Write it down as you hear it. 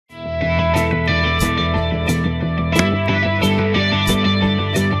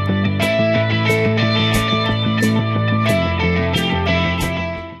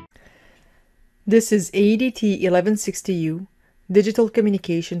This is AEDT 1160U, Digital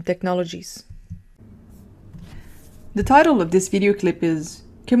Communication Technologies. The title of this video clip is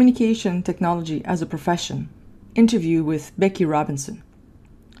Communication Technology as a Profession, interview with Becky Robinson.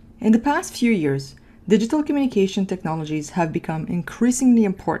 In the past few years, digital communication technologies have become increasingly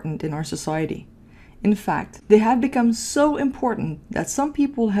important in our society. In fact, they have become so important that some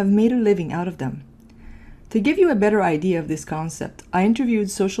people have made a living out of them. To give you a better idea of this concept, I interviewed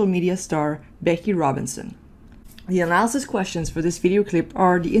social media star Becky Robinson. The analysis questions for this video clip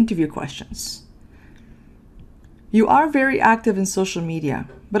are the interview questions. You are very active in social media,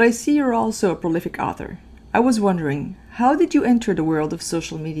 but I see you're also a prolific author. I was wondering, how did you enter the world of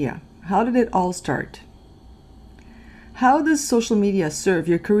social media? How did it all start? How does social media serve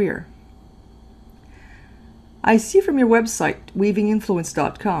your career? I see from your website,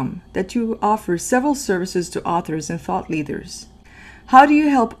 weavinginfluence.com, that you offer several services to authors and thought leaders. How do you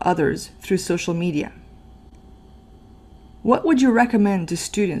help others through social media? What would you recommend to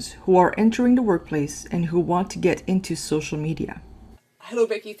students who are entering the workplace and who want to get into social media? Hello,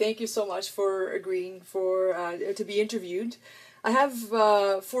 Becky. Thank you so much for agreeing to be interviewed. I have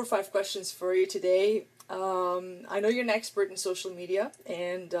 4 or 5 questions for you today. I know you're an expert in social media,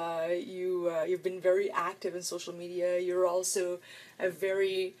 and you've been very active in social media. You're also a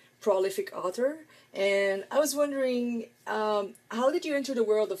very prolific author, and I was wondering, how did you enter the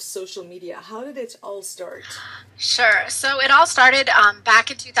world of social media? How did it all start? Sure. So it all started back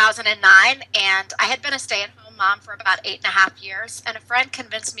in 2009, and I had been a stay-at-home mom for about 8.5 years, and a friend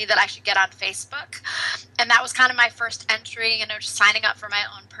convinced me that I should get on Facebook, and that was kind of my first entry, just signing up for my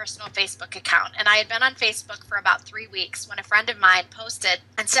own personal Facebook account. And I had been on Facebook for about 3 weeks when a friend of mine posted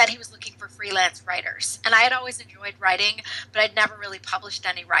and said he was looking for freelance writers, and I had always enjoyed writing, but I'd never really published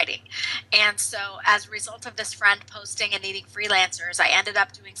any writing. And so as a result of this friend posting and needing freelancers, I ended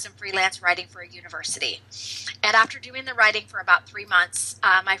up doing some freelance writing for a university. And after doing the writing for about 3 months,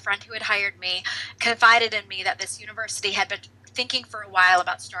 my friend who had hired me confided in me that this university had been thinking for a while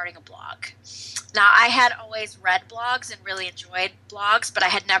about starting a blog. Now, I had always read blogs and really enjoyed blogs, but I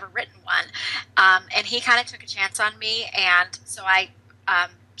had never written one. And he kind of took a chance on me, and so I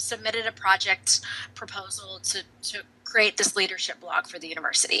submitted a project proposal to create this leadership blog for the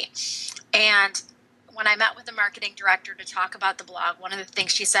university. And when I met with the marketing director to talk about the blog, one of the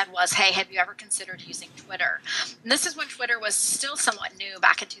things she said was, hey, have you ever considered using Twitter? And this is when Twitter was still somewhat new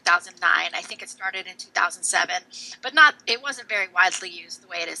back in 2009. I think it started in 2007, but it wasn't very widely used the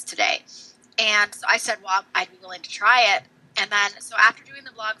way it is today. And so I said, well, I'd be willing to try it. And then, so after doing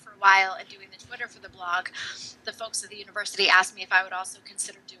the blog for a while and doing the Twitter for the blog, the folks at the university asked me if I would also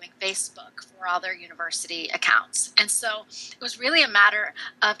consider doing Facebook for all their university accounts. And so it was really a matter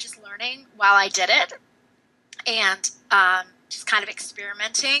of just learning while I did it, and just kind of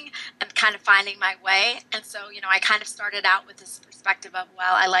experimenting and kind of finding my way. And so, I kind of started out with this perspective of,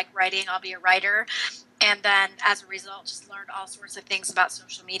 well, I like writing, I'll be a writer. And then as a result, just learned all sorts of things about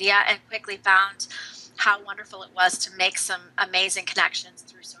social media and quickly found how wonderful it was to make some amazing connections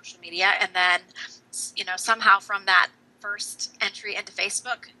through social media. And then, somehow from that first entry into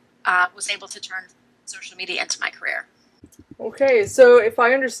Facebook, was able to turn social media into my career. Okay, so if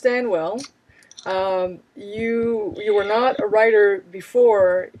I understand well, you were not a writer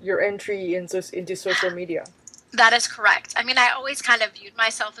before your entry into social media. That is correct. I mean, I always kind of viewed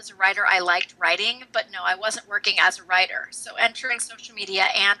myself as a writer. I liked writing, but no, I wasn't working as a writer. So entering social media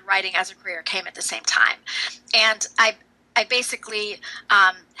and writing as a career came at the same time. And I basically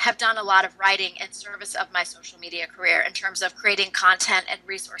have done a lot of writing in service of my social media career in terms of creating content and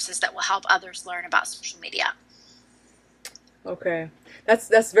resources that will help others learn about social media. Okay,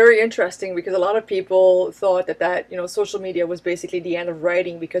 that's very interesting, because a lot of people thought that social media was basically the end of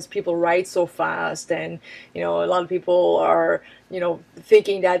writing because people write so fast, and a lot of people are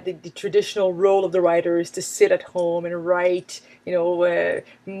thinking that the traditional role of the writer is to sit at home and write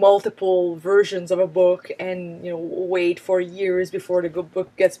multiple versions of a book and wait for years before the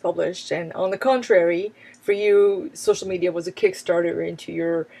book gets published. And on the contrary, for you, social media was a kickstarter into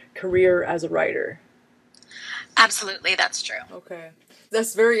your career as a writer. Absolutely, that's true. Okay.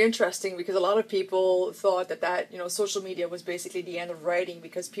 That's very interesting, because a lot of people thought that social media was basically the end of writing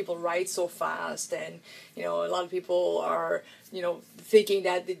because people write so fast, and a lot of people are thinking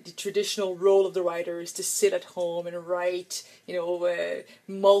that the traditional role of the writer is to sit at home and write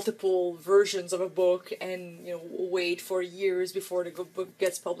multiple versions of a book and wait for years before the book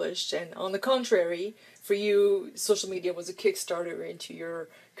gets published. And on the contrary, for you, social media was a kickstarter into your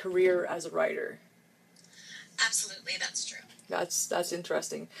career as a writer. Absolutely, that's true. That's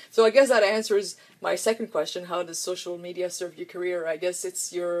interesting. So I guess that answers my second question: how does social media serve your career? I guess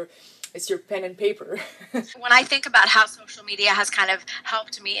it's your it's your pen and paper. When I think about how social media has kind of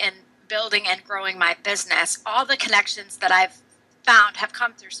helped me in building and growing my business, all the connections that I've found have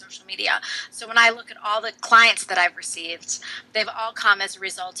come through social media. So when I look at all the clients that I've received, they've all come as a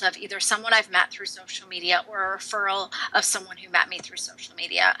result of either someone I've met through social media or a referral of someone who met me through social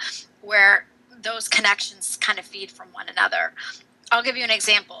media, where those connections kind of feed from one another. I'll give you an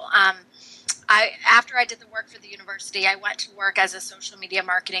example. After I did the work for the university, I went to work as a social media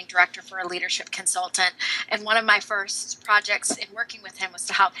marketing director for a leadership consultant. And one of my first projects in working with him was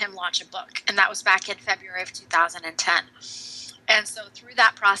to help him launch a book. And that was back in February of 2010. And so through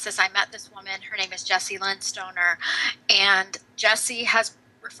that process, I met this woman. Her name is Jessie Lynn Stoner. And Jessie has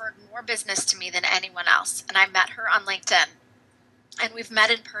referred more business to me than anyone else. And I met her on LinkedIn. And we've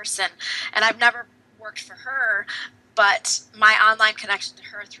met in person. And I've never worked for her, but my online connection to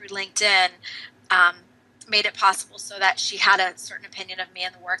her through LinkedIn made it possible so that she had a certain opinion of me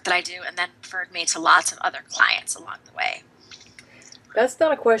and the work that I do, and then referred me to lots of other clients along the way. That's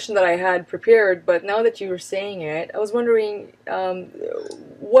not a question that I had prepared, but now that you were saying it, I was wondering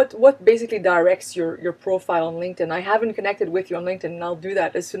what basically directs your profile on LinkedIn. I haven't connected with you on LinkedIn, and I'll do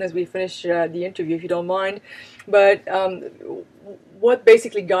that as soon as we finish the interview, if you don't mind. But what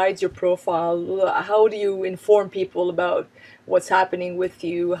basically guides your profile? How do you inform people about what's happening with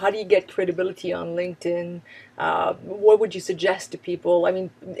you? How do you get credibility on LinkedIn? What would you suggest to people? I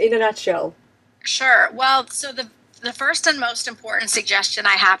mean, in a nutshell. Sure. Well, so the first and most important suggestion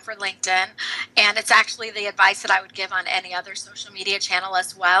I have for LinkedIn, and it's actually the advice that I would give on any other social media channel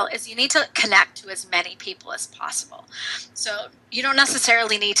as well, is you need to connect to as many people as possible. So you don't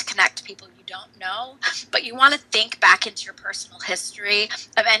necessarily need to connect to people you don't know, but you want to think back into your personal history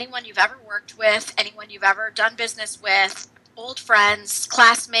of anyone you've ever worked with, anyone you've ever done business with, old friends,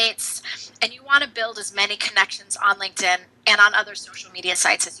 classmates, and you want to build as many connections on LinkedIn and on other social media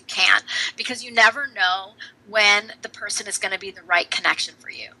sites as you can, because you never know when the person is going to be the right connection for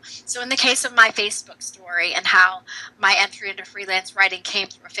you. So in the case of my Facebook story and how my entry into freelance writing came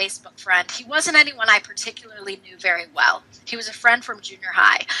through a Facebook friend, he wasn't anyone I particularly knew very well. He was a friend from junior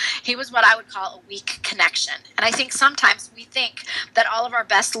high. He was what I would call a weak connection. And I think sometimes we think that all of our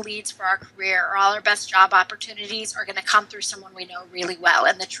best leads for our career or all our best job opportunities are going to come through someone we know really well.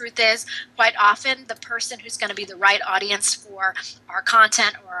 And the truth is, quite often, the person who's going to be the right audience for our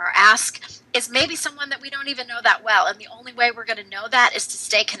content or our ask is maybe someone that we don't even know that well. And the only way we're going to know that is to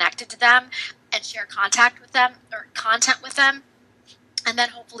stay connected to them and share contact with them or content with them. And then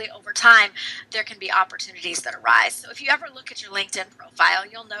hopefully over time, there can be opportunities that arise. So if you ever look at your LinkedIn profile,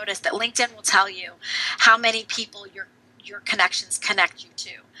 you'll notice that LinkedIn will tell you how many people your connections connect you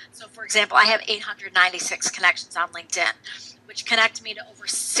to. So for example, I have 896 connections on LinkedIn, which connect me to over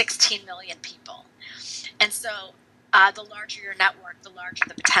 16 million people. And so the larger your network, the larger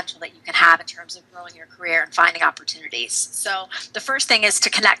the potential that you can have in terms of growing your career and finding opportunities. So the first thing is to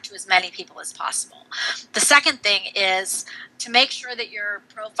connect to as many people as possible. The second thing is to make sure that your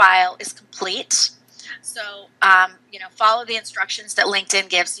profile is complete. So, follow the instructions that LinkedIn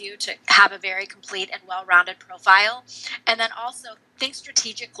gives you to have a very complete and well-rounded profile. And then also think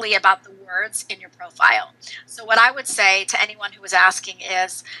strategically about the words in your profile. So what I would say to anyone who was asking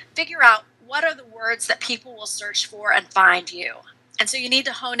is figure out what are the words that people will search for and find you. And so you need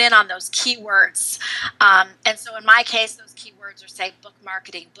to hone in on those keywords. And so in my case, those keywords are, say, book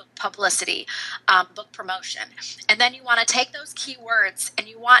marketing, book publicity, book promotion. And then you want to take those keywords and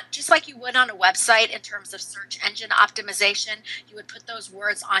you want, just like you would on a website in terms of search engine optimization, you would put those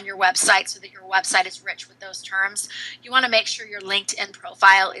words on your website so that your website is rich with those terms. You want to make sure your LinkedIn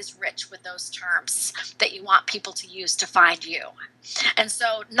profile is rich with those terms that you want people to use to find you. And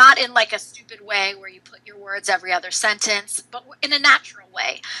so not in like a stupid way where you put your words every other sentence, but in a natural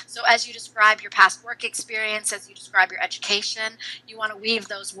way. So as you describe your past work experience, as you describe your education, you want to weave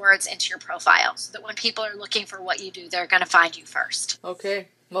those words into your profile so that when people are looking for what you do, they're going to find you first. Okay,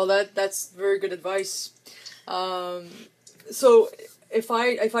 well that's very good advice. So if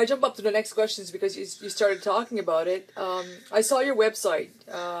I jump up to the next questions because you started talking about it, I saw your website,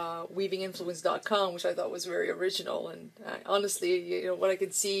 weavinginfluence.com, which I thought was very original, and honestly, what I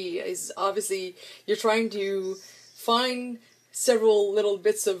can see is obviously you're trying to find several little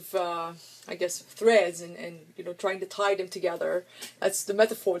bits of threads and trying to tie them together. That's the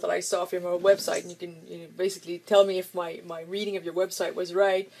metaphor that I saw from your website, and you can basically tell me if my reading of your website was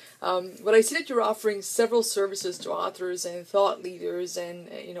right. But I see that you're offering several services to authors and thought leaders and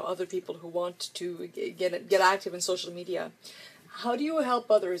other people who want to get active in social media. How do you help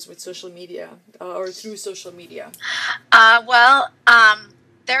others with social media or through social media?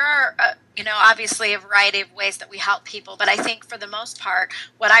 there are, obviously a variety of ways that we help people, but I think for the most part,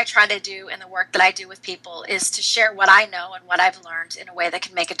 what I try to do in the work that I do with people is to share what I know and what I've learned in a way that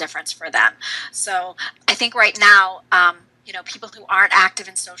can make a difference for them. So I think right now, people who aren't active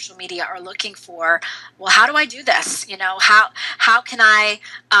in social media are looking for, well, how do I do this? How can I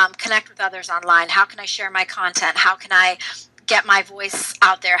connect with others online? How can I share my content? How can I get my voice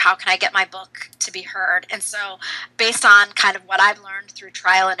out there? How can I get my book to be heard? And so based on kind of what I've learned through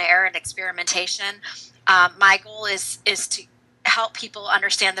trial and error and experimentation, my goal is to help people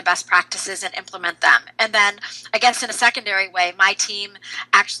understand the best practices and implement them. And then I guess in a secondary way, my team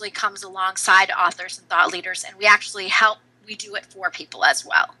actually comes alongside authors and thought leaders, and we actually we do it for people as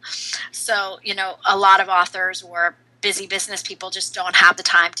well. So, a lot of authors or busy business people just don't have the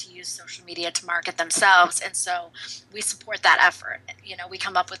time to use social media to market themselves. And so we support that effort. We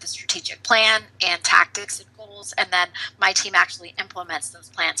come up with a strategic plan and tactics and goals, and then my team actually implements those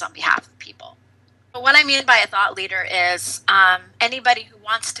plans on behalf of people. But what I mean by a thought leader is anybody who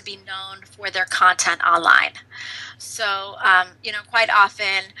wants to be known for their content online. So, quite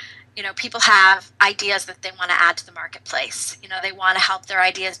often, people have ideas that they want to add to the marketplace. They want to help their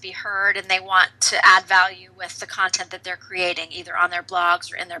ideas be heard, and they want to add value with the content that they're creating, either on their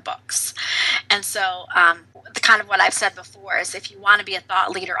blogs or in their books. And so the kind of what I've said before is if you want to be a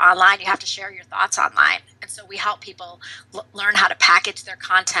thought leader online, you have to share your thoughts online. And so we help people learn how to package their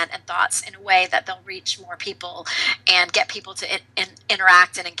content and thoughts in a way that they'll reach more people and get people to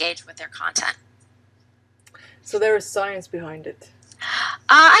interact and engage with their content. So there is science behind it.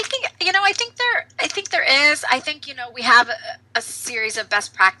 I think there is. I think, we have a series of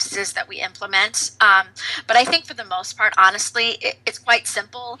best practices that we implement. But I think for the most part, honestly, it's quite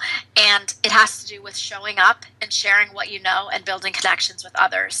simple, and it has to do with showing up and sharing what you know and building connections with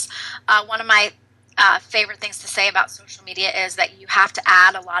others. One of my favorite things to say about social media is that you have to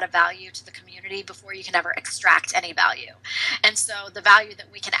add a lot of value to the community before you can ever extract any value. And so the value that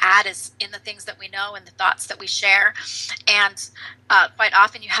we can add is in the things that we know and the thoughts that we share. And quite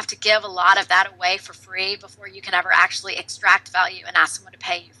often you have to give a lot of that away for free before you can ever actually extract value and ask someone to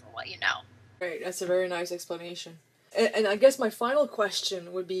pay you for what you know. Great, that's a very nice explanation. And I guess my final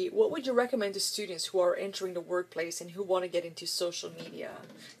question would be, what would you recommend to students who are entering the workplace and who want to get into social media?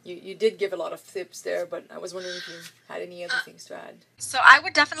 You did give a lot of tips there, but I was wondering if you had any other things to add. So I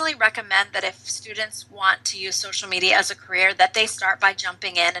would definitely recommend that if students want to use social media as a career, that they start by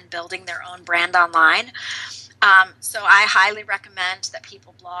jumping in and building their own brand online. So I highly recommend that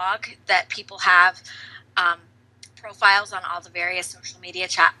people blog, that people have profiles on all the various social media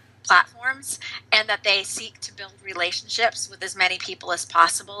platforms, and that they seek to build relationships with as many people as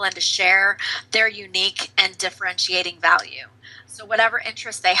possible and to share their unique and differentiating value. So whatever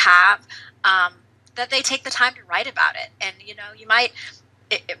interest they have, that they take the time to write about it. And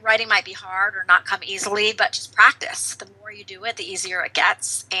writing might be hard or not come easily, but just practice. The more you do it, the easier it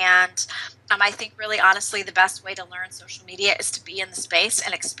gets. And I think really honestly the best way to learn social media is to be in the space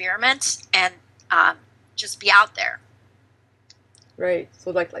and experiment and just be out there. Right. So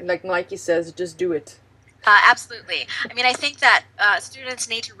like Nike says, just do it. Absolutely. I think that students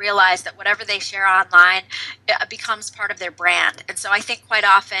need to realize that whatever they share online becomes part of their brand. And so I think quite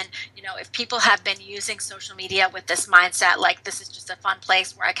often, if people have been using social media with this mindset, like this is just a fun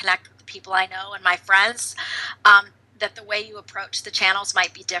place where I connect with the people I know and my friends, that the way you approach the channels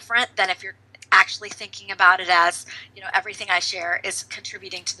might be different than if you're actually thinking about it as, everything I share is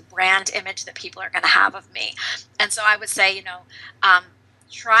contributing to the brand image that people are going to have of me. And so I would say,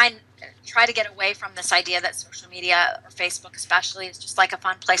 try to get away from this idea that social media, or Facebook especially, is just like a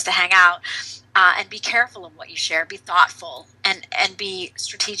fun place to hang out, and be careful of what you share. Be thoughtful and be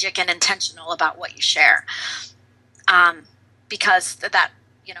strategic and intentional about what you share, because that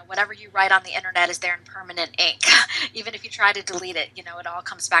whatever you write on the internet is there in permanent ink. Even if you try to delete it, it all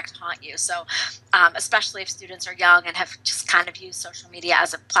comes back to haunt you. So especially if students are young and have just kind of used social media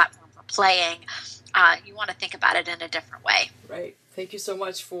as a platform for playing, you want to think about it in a different way. Right. Thank you so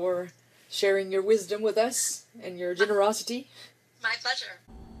much for sharing your wisdom with us and your generosity. My pleasure.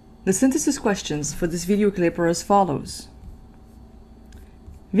 The synthesis questions for this video clip are as follows.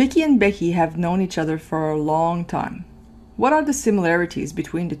 Vicky and Becky have known each other for a long time. What are the similarities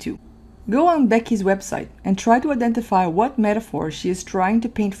between the two? Go on Becky's website and try to identify what metaphor she is trying to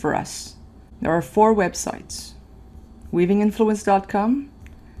paint for us. There are 4 websites: weavinginfluence.com,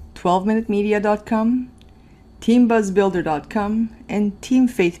 12minutemedia.com, teambuzzbuilder.com, and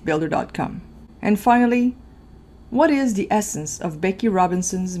teamfaithbuilder.com. And finally, what is the essence of Becky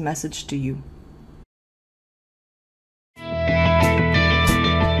Robinson's message to you?